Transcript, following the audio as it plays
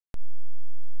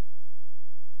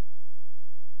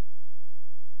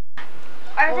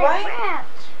Are they wrapped?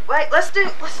 Wait, let's see.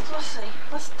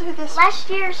 Let's do this. Last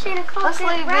year Santa Claus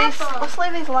didn't wrap them. Let's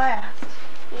leave these last.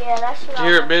 Yeah, that's what Did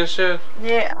you hear what Ben said?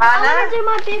 Yeah, I I know. want to do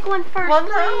my big one first, Well,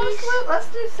 please. no, let's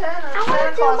do Santa. I want Santa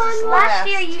to do Claus mine is last last.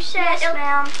 year. You said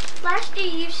last year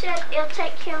you said it'll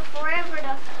take him forever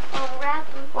to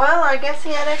wrap them. Well, I guess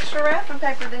he had extra wrapping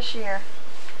paper this year.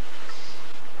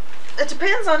 It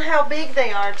depends on how big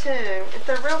they are too. If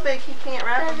they're real big, he can't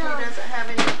wrap them. He doesn't have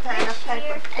enough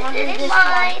paper. This is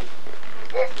mine.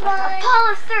 This mine.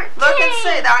 Apollo 13. Look and see.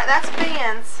 All right, that's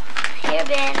Ben's. Here,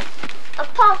 Ben.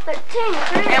 Apollo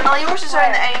 13. Emily, yours is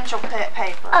on the angel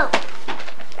paper. Oh.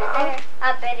 Right there.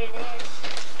 I bet it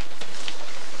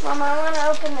is. Mom, I want to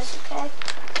open this, okay?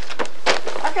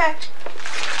 Okay.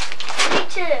 Me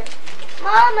too.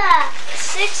 Mama.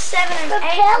 6, 7, and 8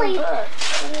 Kelly.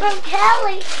 From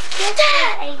Kelly.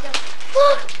 Dad.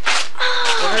 Look.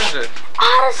 What is it?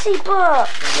 Odyssey book.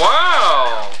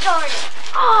 Wow! Darn it.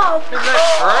 Oh, Isn't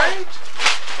that great?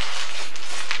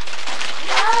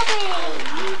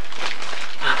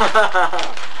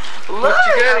 Look, What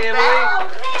you got, Emily? Oh,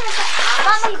 man.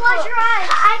 Mama, close your eyes.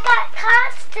 I got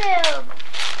costume.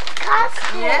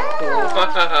 Costume. Yeah.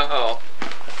 Wow.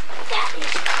 That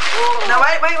is cool. No,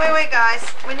 wait, guys.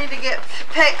 We need to get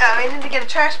a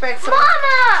trash bag. So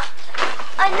Mama!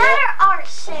 Another art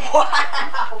set.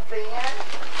 Wow, Ben.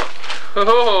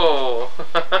 Oh.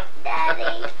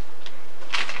 Daddy.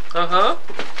 Uh-huh.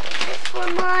 This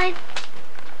one mine.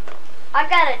 I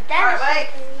got a dance.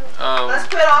 Alright, wait. Let's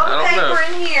put all the paper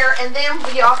in here, and then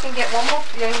y'all can get one more.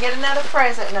 You can get another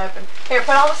present and open. Here,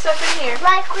 put all the stuff in here.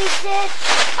 Like we did,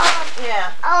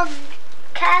 Yeah.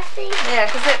 Kathy. Yeah,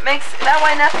 because it makes that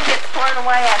way nothing gets thrown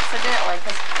away accidentally.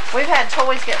 Because we've had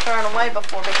toys get thrown away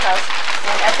before because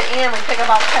at the end we pick up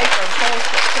all the paper and toys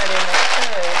get put in there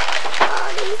too.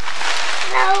 Mommy,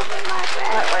 no, open my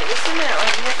breath. Wait, just a minute.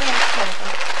 Let me get the next paper.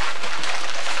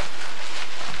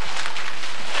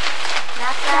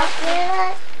 Not that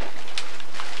good.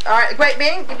 All right, wait,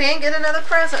 Ben, get another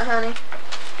present, honey.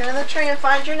 Get another tree and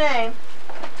find your name.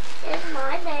 Here's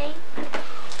my name.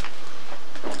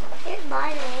 Here's my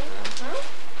name.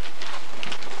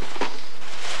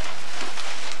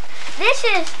 This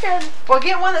is to. Well,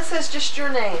 get one that says just your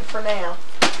name for now.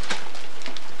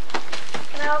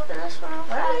 Can I open this one real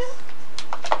fast?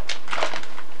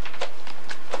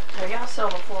 Here, y'all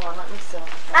silver floor. Let me silver.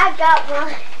 I got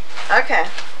one. Okay.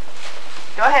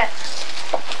 Go ahead.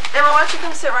 Emma, why don't you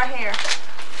come sit right here?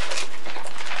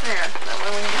 There. That way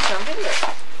we can get some video.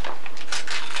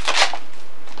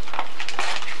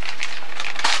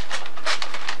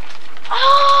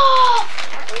 Oh,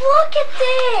 look at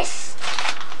this.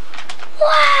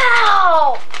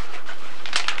 Wow.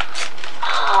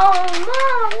 Oh,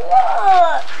 Mom,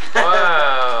 look.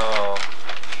 Wow.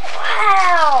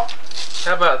 Wow.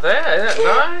 How about that? Isn't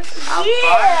that nice?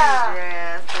 Yeah.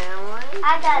 Dress, Emily.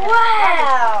 I got it.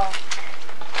 Wow.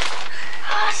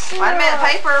 Wait a minute.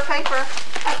 Paper.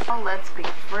 Oh, let's be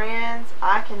friends.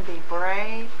 I can be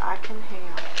brave. I can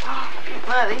help.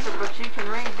 Look, these are books you can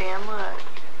read, Dan. Look.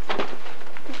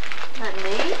 Isn't that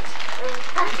neat?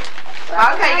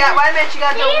 Okay, wait a minute. You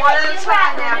got to do one at a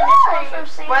time now.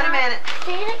 Wait a minute.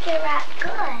 Santa can rap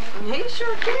good. He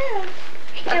sure can.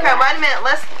 Okay, wait a minute.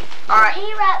 All right.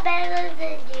 He rap better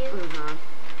than you.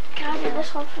 Can I do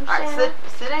this one from Santa? All right,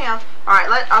 sit down. All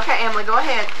right, okay, Emily, go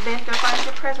ahead. Ben, go find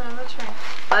your present in the tree.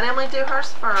 Let Emily do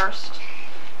hers first.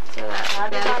 So that I'll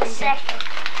do mine second.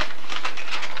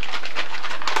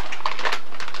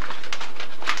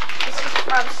 This is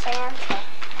from Santa.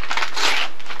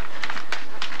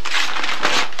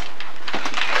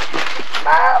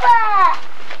 Mama!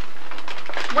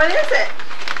 What is it?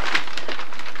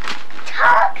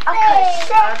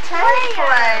 Tape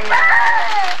player.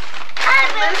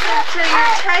 Listen to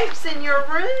your tapes in your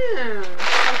room.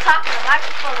 I'm talking to the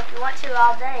microphone if you want to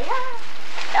all day.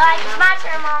 Alright, it's my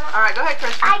turn, Mama. All right, go ahead,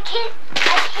 Christian. I can't.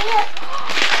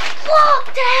 Look,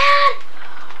 Dad!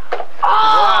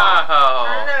 Wow.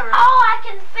 Turn it over. Oh, I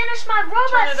can finish my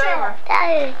robot Turn it set. over.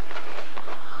 Daddy,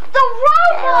 The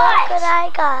robot! look what I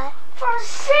got. For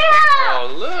Santa! Oh,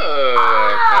 look.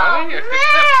 Oh, Honey, a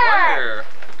cassette man. player.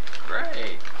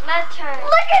 Great. My turn.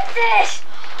 Look at this!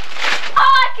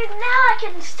 Oh,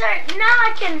 now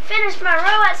I can finish my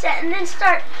robot set and then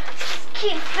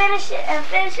finish it and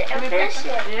finish it and finish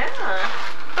it. Yeah.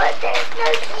 But there's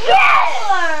no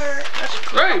yes! That's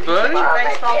great, buddy. Put your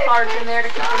baseball cards in there to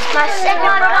keep them. My second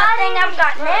robot thing I've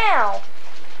got now.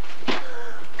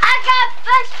 I got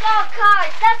baseball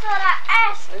cards. That's what I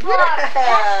asked for. Yes.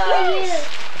 That's for you.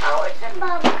 Oh, it's a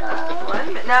bubble gum. Wait a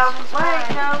minute. No, wait.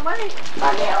 Mommy,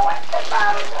 I want the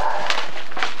bubble gum.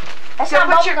 That's Go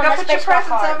not put your bubblegum, that's presents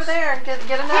baseball cards. over there and get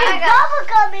another. There's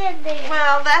bubblegum in there.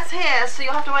 Well, that's his, so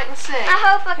you'll have to wait and see. I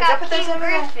hope I Go got put those King over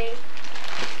there. Griffey.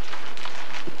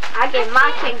 I gave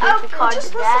my King Griffey card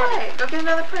just to listen. Daddy. Go get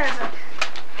another present.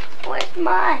 Where's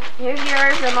mine? Here's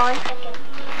yours, Emily.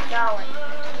 Golly.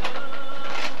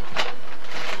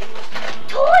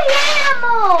 Toy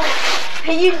animal!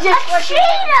 You just a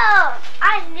cheetah!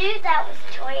 I knew that was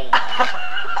toy animal.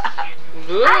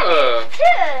 Ugh. I did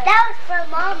too. That was for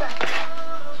Mama.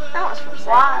 That was from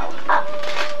Wild.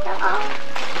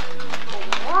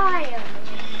 Wild.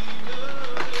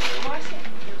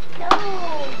 No.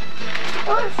 It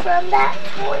was from that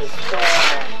toy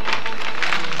store.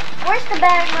 Where's the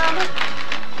bag, Mama?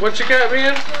 What you got,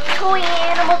 man? Toy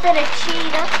animals and a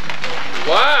cheetah.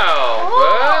 Wow.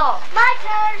 Oh, my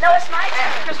turn. No, it's my Yeah,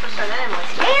 turn. Christmas turn animals.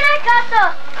 And I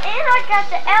got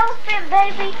the elephant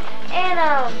baby and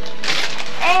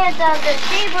the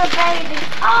zebra baby.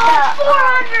 Oh,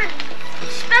 400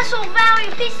 special value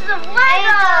pieces of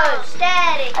Legos.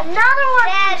 Daddy. Another one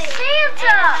from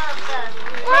Santa.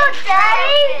 Look,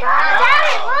 Daddy.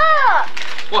 Daddy, look.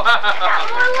 Wow. I got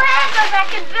more Legos. I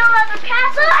can build other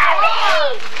castles.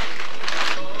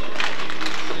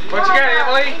 What you got,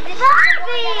 Emily?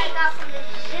 Barbie. I got from the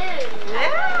zoo.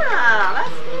 Yeah,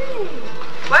 that's neat.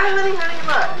 Wait, honey,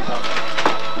 look.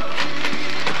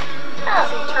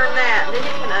 So you turn that, then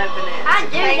you can open it. I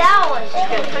It's a do case that one. You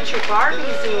can put your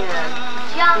Barbies in.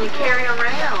 And you carry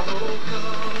around.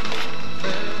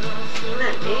 Isn't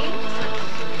that neat?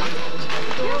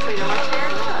 Yeah, so you don't want to tear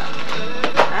it up.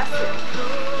 That's it.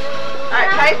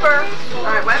 Alright, paper.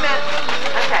 Alright, wait a minute.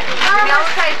 Okay, give me all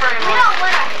the paper, We Emily. don't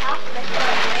want our house to make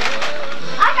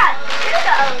I got two of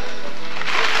those.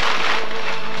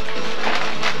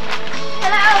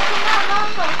 Can I open that,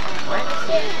 Mama?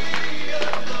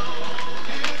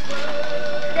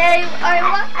 Daddy,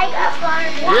 I got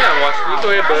Barbie. Yeah, watch me. Go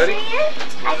ahead, buddy.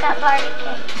 I got Barbie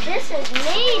cake. This is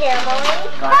neat,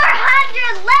 Emily.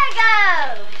 400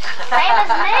 Legos! Same as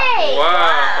me.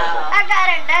 Wow. I got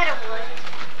another one.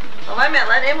 Well, wait a minute,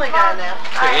 let Emily go now.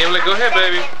 Okay, Emily, go ahead,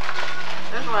 baby.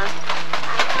 There's one.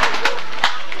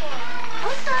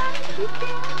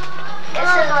 This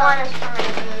is one is for me.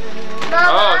 Oh,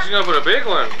 Mama, she's gonna put a big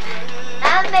one.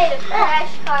 I made a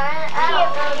crash car.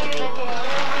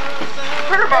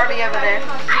 Put her Barbie over there.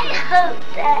 I hope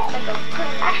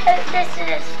this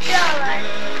is stroller.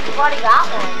 You've already got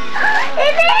one.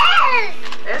 It is!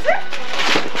 Is it?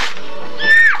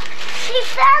 Yeah! She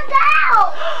found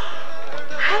out!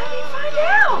 How did he find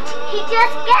out? He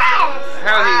just guessed.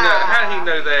 How did he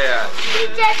know that? He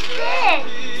just did.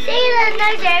 Santa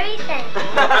knows everything.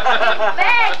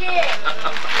 Magic.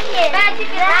 Yeah. Magic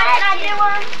is can I do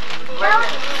one? No.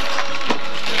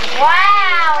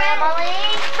 Wow, Emily.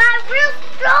 My real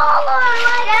stroller.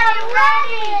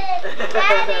 Daddy.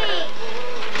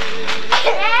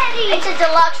 Daddy. It's a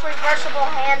deluxe reversible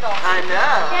handle. I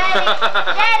know.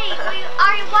 Daddy,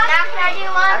 are you watching? Now can I do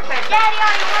one? Okay. Daddy,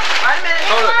 are you watching? Wait a minute.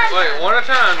 Hold it. Wait, one at a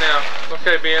time now.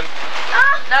 Okay, Ben.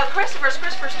 No, Christopher's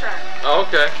turn. Oh,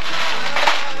 okay.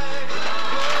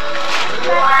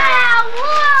 Wow,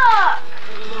 look!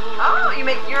 Oh, you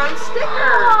make your own stickers.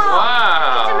 Oh. I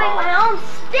have to make Wow. my own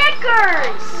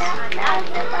stickers. Now is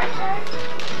it my turn?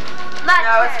 My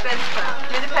No, turn. it's Ben's turn.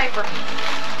 Give me the paper.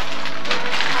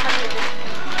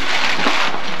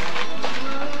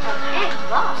 Big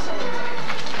boss.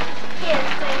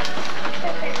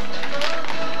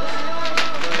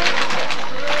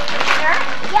 Here,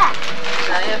 yeah.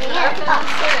 Now you have to open them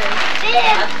soon.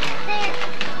 There.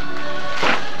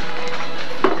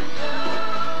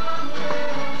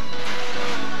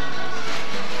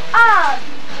 Oh,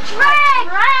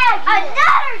 dragon!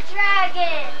 Another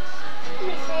dragon! Let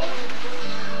me see.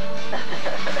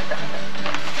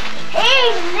 Hey,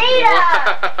 Nita!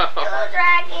 Hello,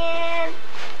 dragon.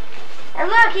 And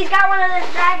look, he's got one of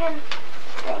those dragon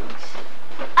things.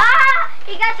 Ah!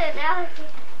 He got the now.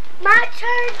 My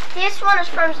turn. This one is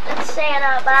from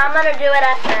Santa, but I'm gonna do it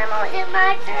after Emily. Is it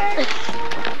my turn?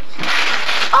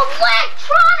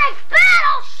 Electronic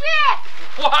battleship!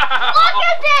 Wow. Look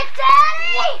at that,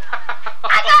 Daddy!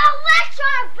 I got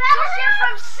electronic battleship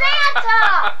from Santa!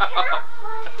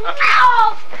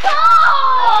 Oh,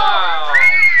 Wow.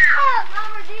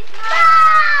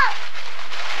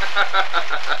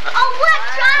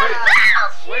 Electronic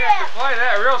We have to battleship! play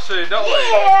that real soon, don't we?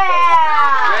 Yeah!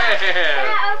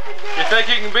 Yeah. You think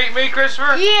you can beat me,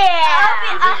 Christopher?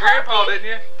 Yeah! You beat Grandpa, didn't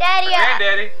you? Daddy,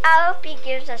 Granddaddy. I hope he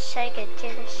gives us Sega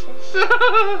Genesis.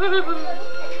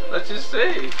 Let's just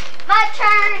see. My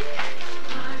turn.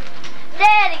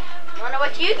 Daddy, wonder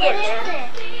what you get. What is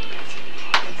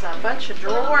it? a bunch of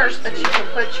drawers that you can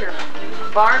put your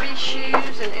Barbie shoes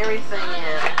and everything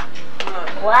in.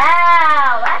 Look.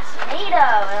 Wow, that's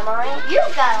neato, Emily. You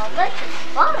got a bunch of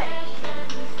fun.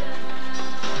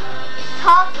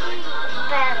 Talking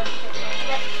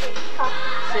battlefield.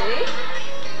 See?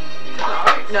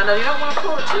 No, you don't want to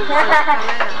pull it too hard. Come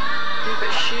in. You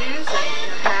put shoes and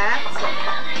your hats and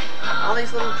all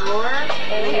these little drawers.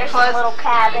 And then you here's close, some little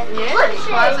cabin. yeah, Let's you see.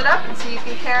 close it up and so you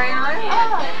can carry it around.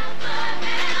 Oh.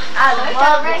 I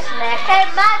love this necklace. Hey,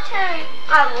 my turn.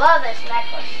 I love this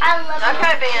necklace. I love it.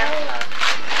 Okay, Ben.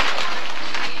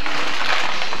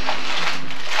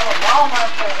 Oh,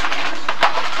 Walmart thing.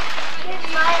 Here's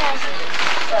my necklace.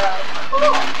 So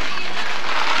cool.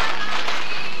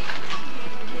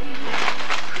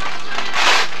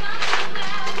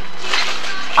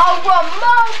 A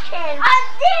remote can. I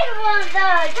did one of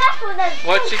those. That's what that's.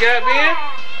 What you got, Ben?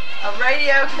 A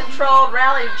radio-controlled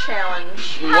rally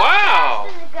challenge. Wow.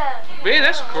 Ben,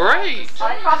 that's great.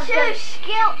 Two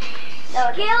skill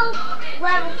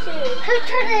level 2. Whose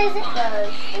turn is it?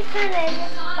 Whose turn is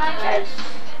it? My turn.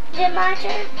 Is it my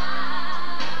turn?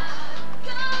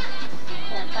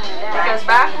 It goes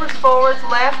backwards, forwards,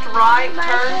 left, right,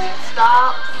 turns,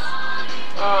 stops.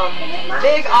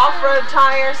 Big off-road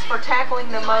tires for tackling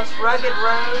the most rugged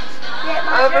roads.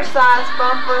 Oversized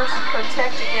bumpers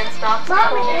protect against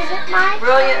obstacles.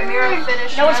 Brilliant mirror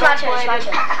finish. No, it's my turn. It's my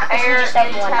turn. Air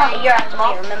Second one. intake You're after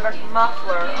me, remember?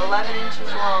 muffler, 11 inches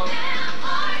long.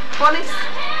 20.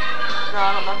 No,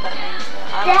 I don't know what that means.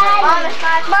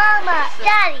 Mama,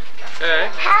 Daddy, Okay.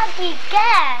 how'd he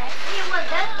guess?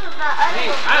 Hey,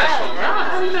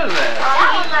 how do you know that?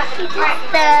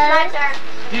 My turn.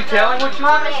 You tell him what you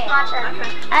Mom, want? it's my turn.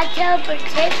 I tell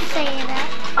Protect Santa.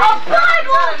 A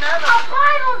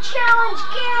Bible challenge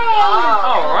game.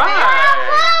 All right.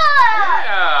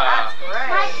 Yeah. That's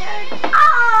great. My turn. Oh,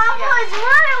 I was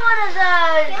wanting one of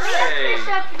those. Hey.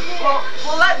 Well,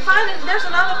 let's find it. There's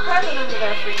another present under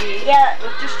there for you. Yeah.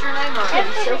 With just your name on it.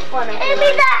 It's so funny. Give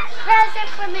me that present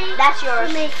for me. That's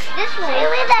yours. For me. This one. Give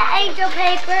me that angel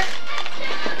paper.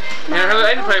 Here's the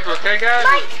angel paper, okay, guys?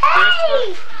 My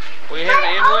tape. We have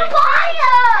Emily.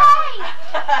 Bonto.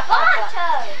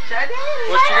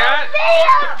 What you got?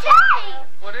 Videotape.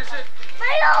 What is it?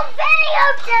 My old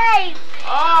videotape.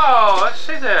 Oh, let's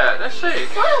see that. Let's see.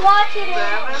 Can we watch it?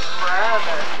 Seventh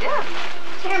brother. Yeah.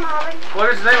 Here, Mommy. What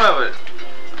is the name of it?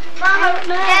 Mama,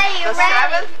 Daddy, you The ready?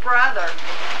 seventh brother.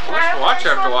 Let's watch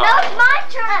after a No, while. it's my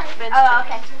turn. Oh,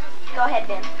 okay. Go ahead,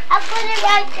 Ben. I'll put it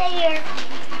right there.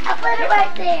 I'll put it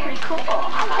right there. Pretty cool.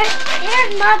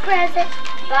 Here's my present.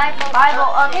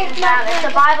 Bible It's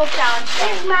a Bible challenge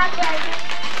Here's my present.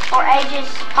 for ages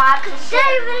 5 to 6.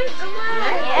 David.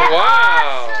 Yeah.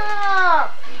 Wow.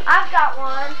 Awesome. I've got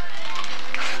one.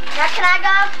 Now can I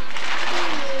go?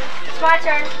 It's my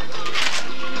turn.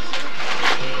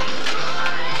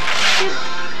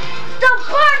 The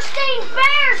Bernstein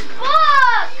Bears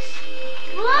books.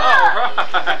 Look. All right.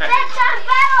 Bedtime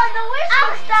battle and the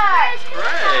whistle starts.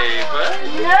 Great, bud.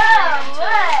 No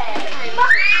way.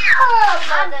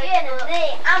 I'm getting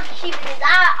these. I'm keeping these.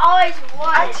 I always A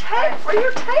wanted. tape for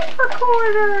your tape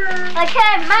recorder.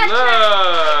 Okay, my turn.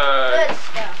 Look. Good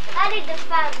stuff. I need to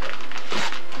find it.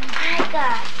 I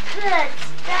got good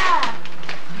stuff.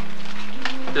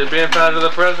 Did Ben find another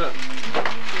present?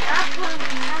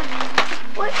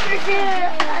 What is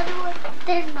there? Other one?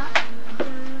 There's my.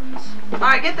 All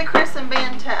right, get the Chris and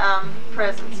Ben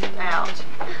presents out.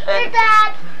 Here,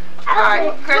 Dad. All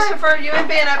right, Christopher, you and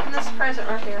Ben open this present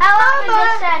right there. I'll open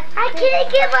this one. I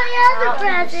can't get my other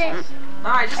present.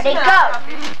 All right, just Ready, sit go. up.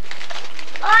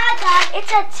 Oh, I got it.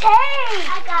 It's a tape.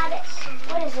 I got it.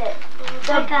 What is it?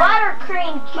 The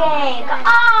buttercream cake.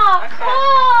 Oh, Okay.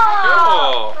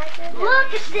 cool. Cool.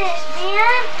 Look at this,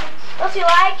 man. Don't you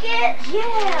like it?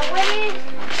 Yeah.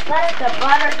 What is the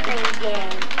buttercream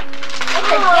game? It's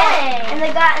a game. And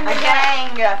they got A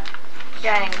gang.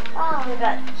 Gang. Oh, we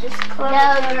got this clothes.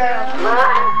 No, girl.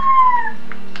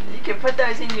 You can put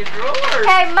those in your drawers.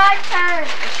 Okay, my turn.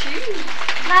 Shoes.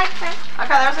 My turn.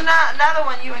 Okay, there's another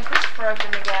one you and Christopher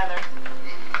open together.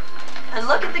 And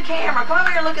look at the camera. Come over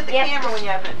here and look at the Yep. camera when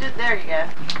you open it. There you go.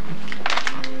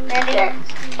 Ready?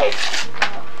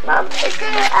 Mom, is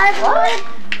there other one?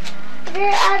 Is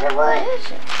there other one?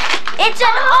 It's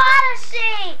an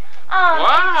Odyssey.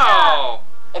 Wow.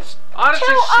 It's Odyssey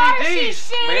two Odyssey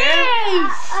CDs,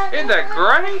 man. Isn't that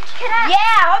great? Yeah,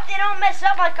 I hope they don't mess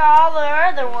up like all the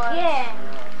other ones. Yeah.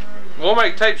 We'll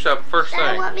make tapes up first Now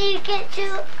thing. want me to get you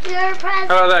your present?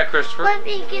 How about that, Christopher? Want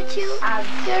me to get you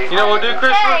your You know what we'll do,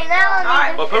 Christopher? Okay, now All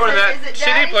right. We'll put one in that Is it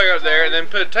CD Daddy's player up there and then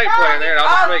put a tape player in there and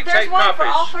I'll just make there's tape one for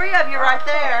all copies. three of you right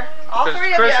there. All Because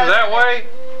three of Chris you. is that way,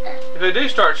 they do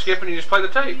start skipping, you just play the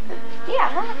tape.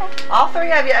 Yeah. Okay. All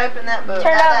three of you open that book.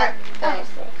 Turn it That over.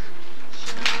 thing.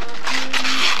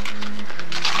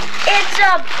 It's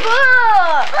a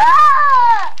book!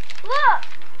 Ah! Look!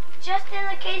 Just in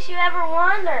the case you ever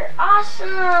wonder. Awesome!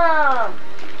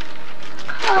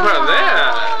 How about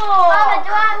that? Mama, do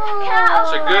I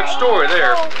It's a good story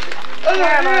there. Oh,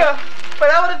 yeah. But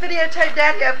I would have videotaped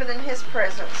Daddy opening his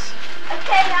presents.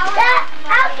 Okay,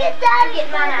 I'll get that.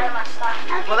 Get mine out of my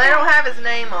stocking. Well, they don't have his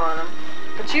name on them.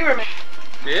 But you remember.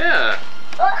 Yeah.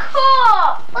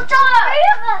 Cool! What's up?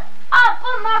 I'll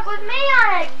put Mark with me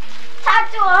on it.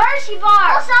 Talk to a Hershey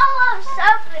bar. Let's all of us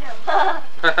open them.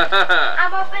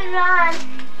 I'm opening mine.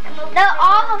 No,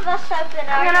 all of us open ours.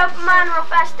 I'm gonna open mine real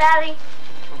fast, Daddy.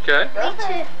 Okay. Me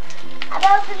too. I'm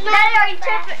opening mine. Daddy, are you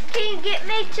tripping? Can you get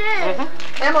me too?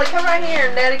 Emily, come right here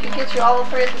and Daddy can get you all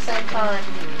three at the same time.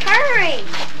 Hurry!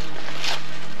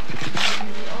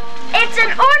 It's an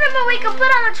ornament we can put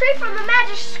on the tree from the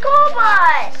Magic School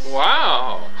Bus.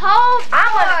 Wow. Hold on.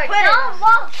 I'm gonna put it.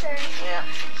 Walter. Yeah.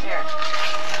 Here.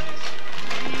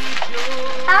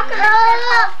 How can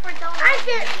I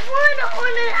didn't want an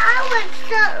ornament. I want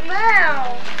something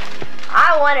else.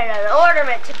 I wanted an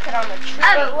ornament to put on the tree.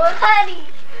 Oh, well, honey.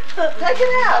 Take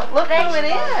it out. Look who it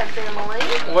is, Emily.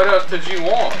 What else did you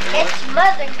want? It's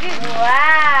Mother Goose.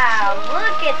 Wow.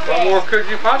 Look at What more this. could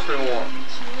you possibly want?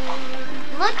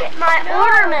 Look at my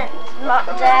ornament,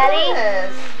 Daddy.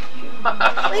 Yes.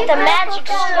 It's the Magic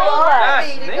School Bus.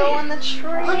 That's To neat. go on the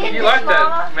tree. Look at You this, like that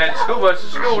Mama. Magic School Bus at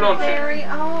school, don't you? Very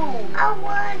own. I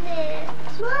want it.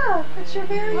 Look, it's your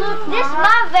very Look, own. this is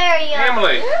my very own.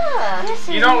 Emily, Yeah. This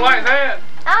you is don't like that?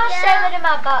 I'll save it in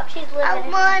my box. He's living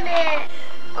in want it.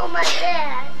 Oh my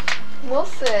dad. We'll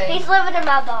see. He's living in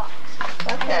my box.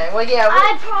 Okay. Well, yeah.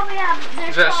 I probably have.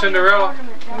 Is that Cinderella?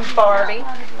 Barbie.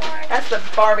 That's the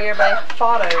Barbie everybody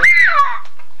fought over.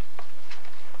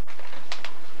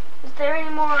 Is there any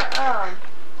more?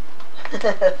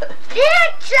 Picture.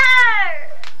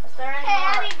 Is there any Hey,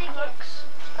 I more need to get- books?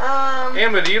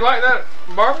 Emily, do you like that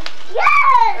Barbie?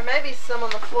 Yes. There may be some on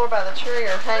the floor by the tree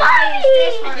or hanging.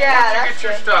 Mommy. Yeah, You that's get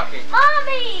your it. stocking.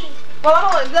 Mommy. Well,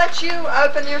 I'll let you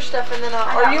open your stuff and then I'll.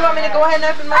 Or you want me to go ahead and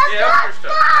open my Yeah, open your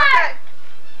stuff. Okay.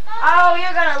 Oh,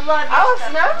 you're gonna love your Oh, stuff.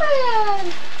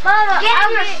 snowman. Mama, Get I'm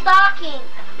your your stocking.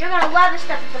 You're gonna love the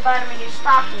stuff at the bottom of your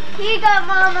stocking. Here you go,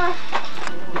 Mama.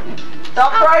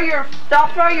 Don't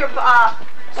throw your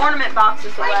ornament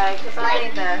boxes away because I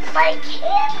need those. My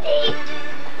candy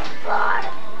bar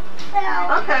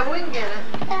fell Okay, we can get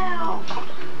it. down.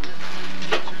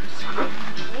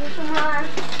 Here's mine.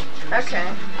 Okay.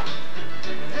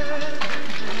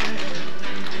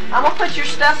 I'm gonna put your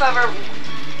stuff over.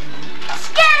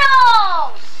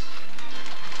 Skittles!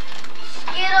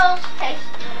 Skittles taste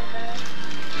good.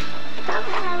 I'm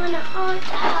having a hard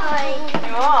time.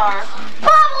 You are.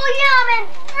 Bubble Yum and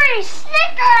free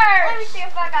Snickers! Let me see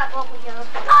if I got Bubble Yum.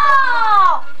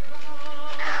 Oh!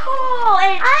 Cool!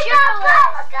 And I chocolate. got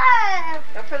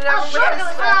bubblegum. Go put it over with sugar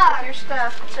this bar. with your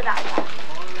stuff. That's what I got.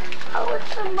 I want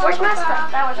some Where's my bubblegum.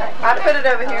 stuff? That was right. I put it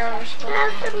over here on your stuff.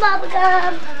 Have some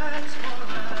bubblegum.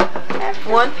 Have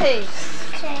some One piece.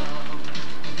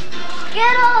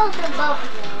 Skittles and Bubble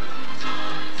Yum.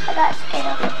 I got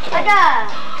Skittles. I got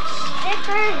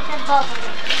Snickers and Bubble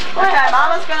Yum. Okay,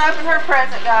 Mama's gonna open her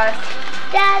present, guys.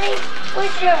 Daddy,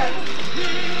 what's yours?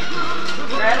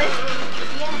 Ready?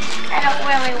 I don't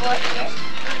really want it.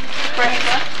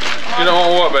 Christmas. You don't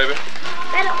want what, baby?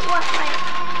 I don't want my.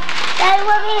 Daddy,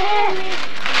 let me have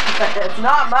it. It's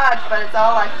not much, but it's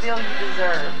all I feel you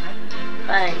deserve.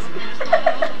 Thanks.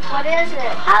 What is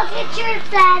it? I'll get yours,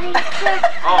 Daddy.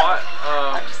 Oh,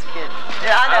 I'm just kidding.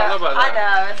 Yeah, I I don't know. know about I that.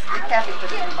 know. It's Kathy put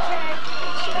it in the box.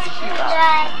 That's a cute box.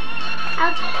 Dad,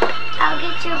 I'll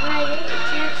get your present. It's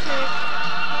your turn.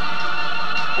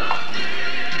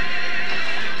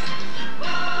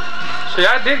 See,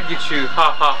 I did get you.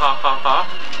 Ha ha ha ha ha.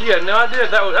 You had no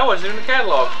idea that wasn't in the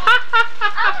catalog.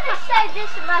 I'm gonna say this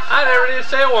in my I never did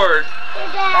say a word. Your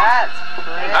dad. That's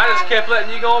pretty. I just kept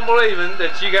letting you go on believing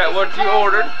that you got what you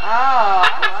ordered. Oh,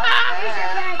 I like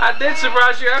that. I did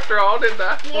surprise you after all, didn't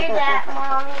I? Hear that,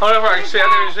 Mommy? Hold up where I can see. I've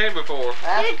never seen it before.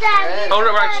 That's Your dad. pretty. Hold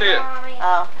up where I can see it. Mommy.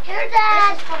 Oh, Your This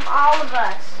dad. is from all of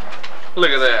us. Look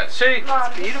at that. See?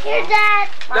 Mommy. beautiful. Your dad.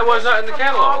 That was not in the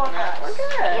From all catalog. of us. Well,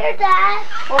 good. Your dad.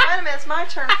 Well, wait a minute. It's my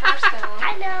turn first, Emily.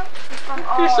 I know. From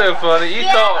all You're so of us. funny. You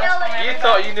Yeah, thought I know what you it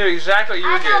thought is. you knew exactly what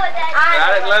you I were know what getting. that is. I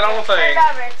didn't let on the thing. Turn it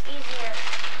over. It's easier.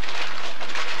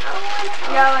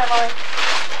 Go, Emily.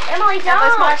 Emily, don't.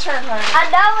 It's my turn, honey.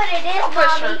 I know what it is, Don't push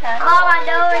Mommy. her, okay? Mom, I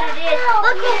know what it is.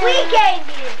 Look what we gave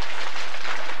you.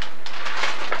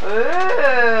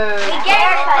 Ooh. We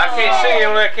I can't see you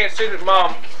when I can't see the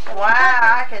mom. Wow,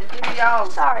 I can do y'all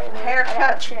Sorry, man.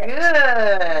 haircuts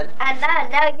good. And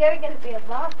now you're gonna be a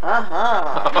mom.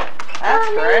 Uh-huh. That's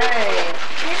great.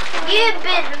 You've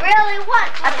been really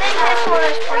wanting. I think this one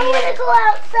is for you. I want to go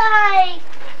outside.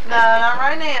 No, not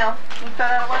right now. You throw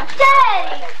that away?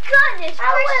 Daddy, goodness,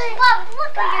 Chris loves.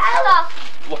 Look at your stuff.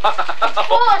 Wow.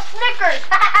 Full of Snickers.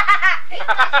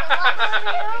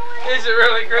 Is it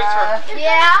really, Christopher?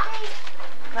 Yeah.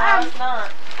 No, it's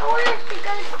not. I want us to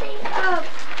go see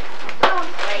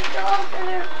Rachel and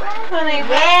her friends. Honey,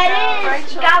 Yeah, it is.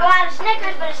 Rachel. Got a lot of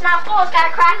Snickers, but it's not full. It's got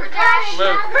a Cracker Jack.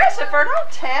 Move. Christopher,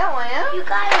 don't tell him. You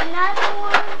got another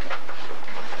one?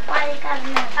 Why you got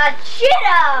another? A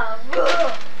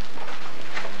Cheeto.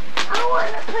 I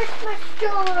want to push my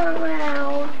stroller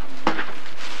around.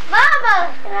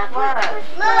 Mama, can I What? push my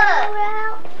stroller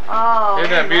around? Oh,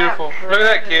 Isn't that beautiful? Look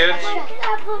at that, kids. Can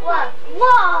I put my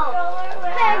Whoa.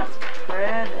 That's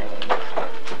pretty.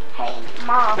 Hey,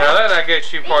 Mom. Now that I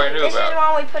guess you probably knew This is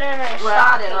about. one we put in a Well,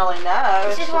 I didn't really know.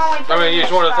 This It's is just- one we put I mean, in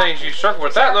it's a one of the stocking. things you circle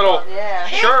with that little Yeah.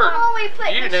 This shirt. is one we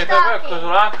put You in didn't your have that because stocking.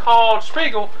 when I called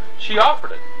Spiegel, she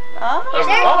offered it. Oh. This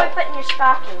is one we put in your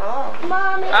stocking. Oh.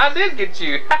 Mommy, I did get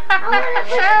you. I want to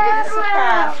push That this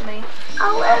around. surprised me. I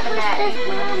want to push this,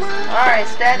 Mama. All right,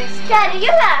 Steady. Daddy,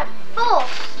 you got a full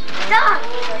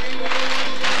stocking.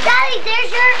 Daddy,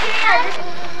 there's your hand.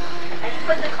 I just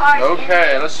put the cards in.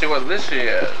 Okay, let's see what this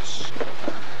is.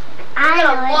 I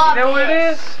love You know what it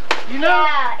is? You know?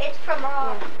 Yeah, it's from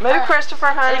all. Move, Christopher,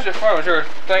 honey. Who's it from? Was there a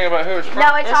thing about who it's from?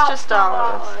 No, it's It's all just from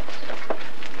all of us.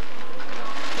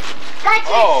 Got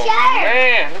your Oh, shirt.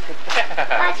 man, look at that.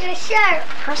 Got your shirt.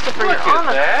 Christopher, Look you're on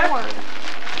at the that. cord.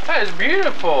 That is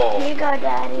beautiful. Here you go,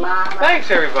 Daddy. Mama.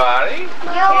 Thanks, everybody. You're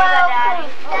welcome.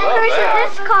 I love Where's that.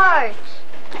 this card?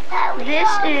 This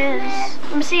is.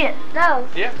 Let me see it. No.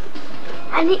 Yeah.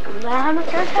 I need.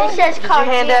 It says Did you card.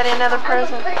 hand Daddy another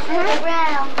present?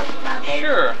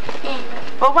 Sure.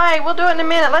 Well, wait, we'll do it in a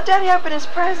minute. Let Daddy open his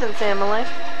presents, Emily.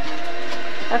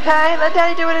 Okay? Let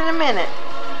Daddy do it in a minute.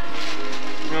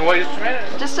 You want to wait just a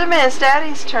minute? Just a minute. It's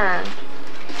Daddy's turn.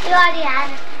 You already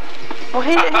had it. Well,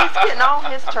 he's getting all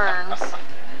his turns.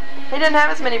 He didn't have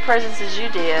as many presents as you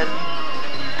did.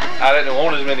 I didn't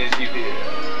want as many as you did.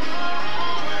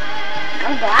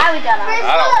 I'm glad we got all.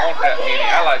 I don't want that many.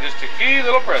 I like just a few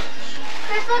little presents.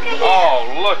 Chris, look at here. Oh,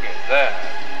 look at that.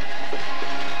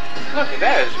 Look at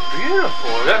that. It's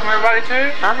beautiful. Is that from everybody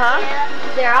too? Uh-huh.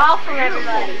 They're all from Beautiful.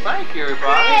 everybody. Thank you,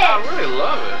 everybody. I really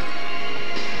love it.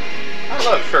 I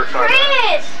love shirts like that.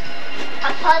 Chris!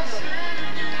 A puzzle.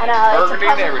 I know, it's a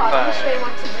Burgundy puzzle and card. Let me everything. show you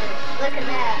what to do. Look at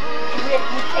that. You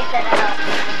take that out.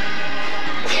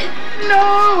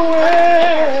 No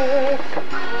way.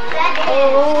 That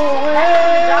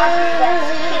is.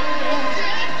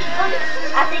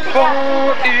 I think Who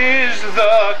is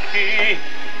the key?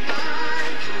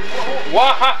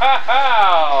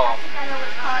 Wow!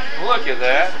 Look at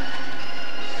that.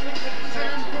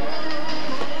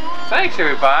 Thanks,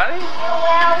 everybody. You're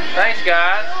welcome. Thanks,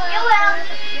 guys. You're welcome.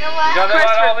 You're Y'all welcome. know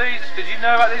about all these? Did you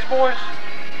know about these boys?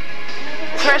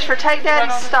 Christopher, take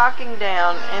Daddy's stocking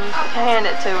down and hand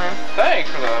it to him. Thanks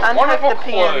for the Unhook wonderful the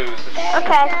pin. clothes.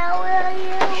 Okay.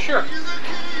 Sure.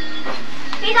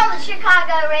 He's on the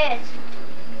Chicago Reds.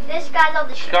 This guy's on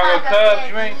the Chicago, Chicago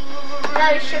Cubs, Reds. you mean?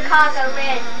 No, Chicago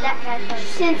Reds. That guy's on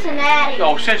Cincinnati.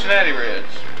 Oh, Cincinnati Reds.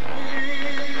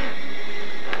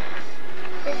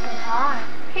 This is hard.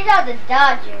 He's on the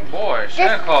Dodgers. Boy,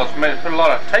 Santa Claus put a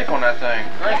lot of tape on that thing.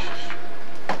 Gracious.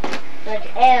 The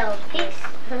L's. He's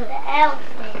the L's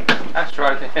thing. That's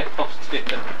right, the Elves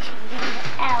did.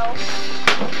 L's.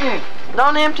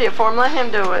 Don't empty it for him. Let him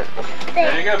do it.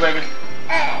 There you go, baby.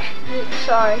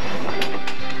 Sorry.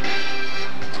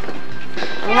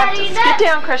 You have to get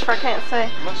down, Christopher. I can't see.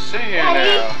 Let's see here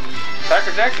Daddy. now.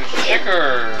 Packer Jackson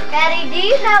sticker. Daddy, do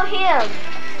you know him?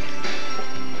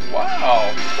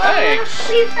 Wow. Thanks.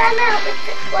 We found out.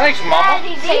 Thanks, Mama.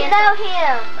 Daddy, do you know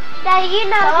him? Daddy, you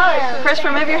know him.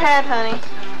 Christopher, move your head, honey.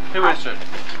 Who is it?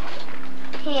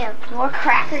 Him. More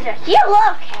Cracker Jack. You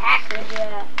love Cracker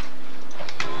Jack.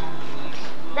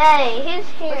 Daddy, who's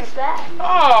here? What's that?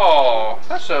 Oh,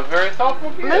 that's a very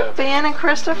thoughtful Move, gift. Ben and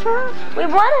Christopher. We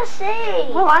want to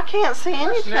see. Well, I can't see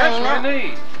anything. That's really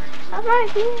neat. I'm right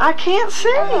here. I can't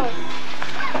see.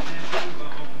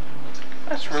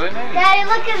 That's really neat. Daddy,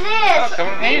 look at this. Oh,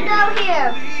 come in You handy. know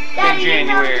him. Daddy, you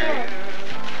know January. him.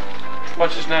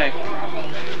 What's his name?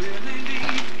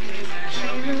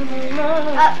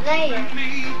 Up there.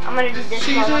 I'm going to do this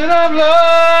Season one. of love. No,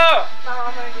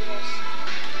 I'm going to do this.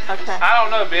 Okay. I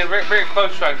don't know, Ben. Very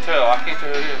close so I can tell. I can't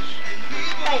tell who it is.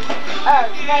 Wait. Up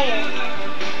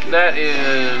there. That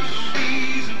is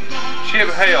Chip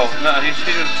Hale. No, he's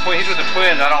with the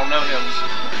Twins. I don't know him.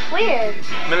 Weird.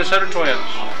 Minnesota Twins.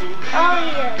 Oh,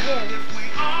 yeah, yeah.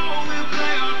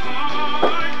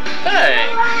 Hey.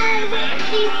 Why I wear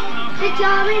these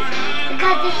pajamas?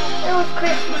 Because it was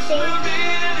Christmas Eve.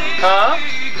 Huh?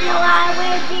 You know why I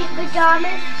wear these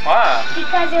pajamas? Why?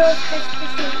 Because it was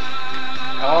Christmas Eve.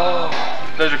 Oh.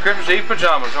 Those are Christmas Eve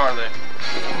pajamas, aren't they?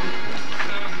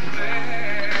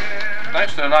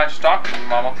 Thanks for a nice stocking,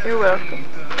 Mama. You're welcome.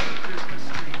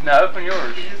 Now open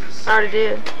yours. I already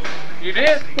did. You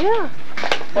did? Yeah.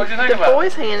 What'd you think The about it?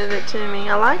 boys handed it to me.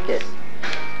 I like it.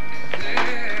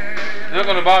 Look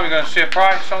on the bottom, you're going to see a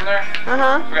price on there?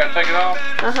 Uh-huh. Forgot to take it off?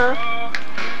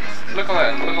 Uh-huh. Look on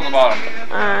that. Look on the bottom.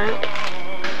 Alright.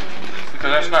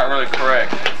 Because that's not really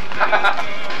correct.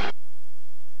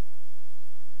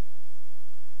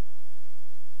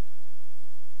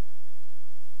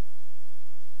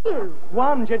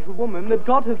 One gentlewoman that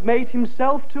God hath made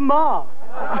himself to mar.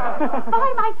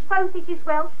 I might suppose it is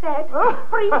well said,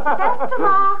 for himself to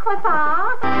mark with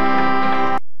our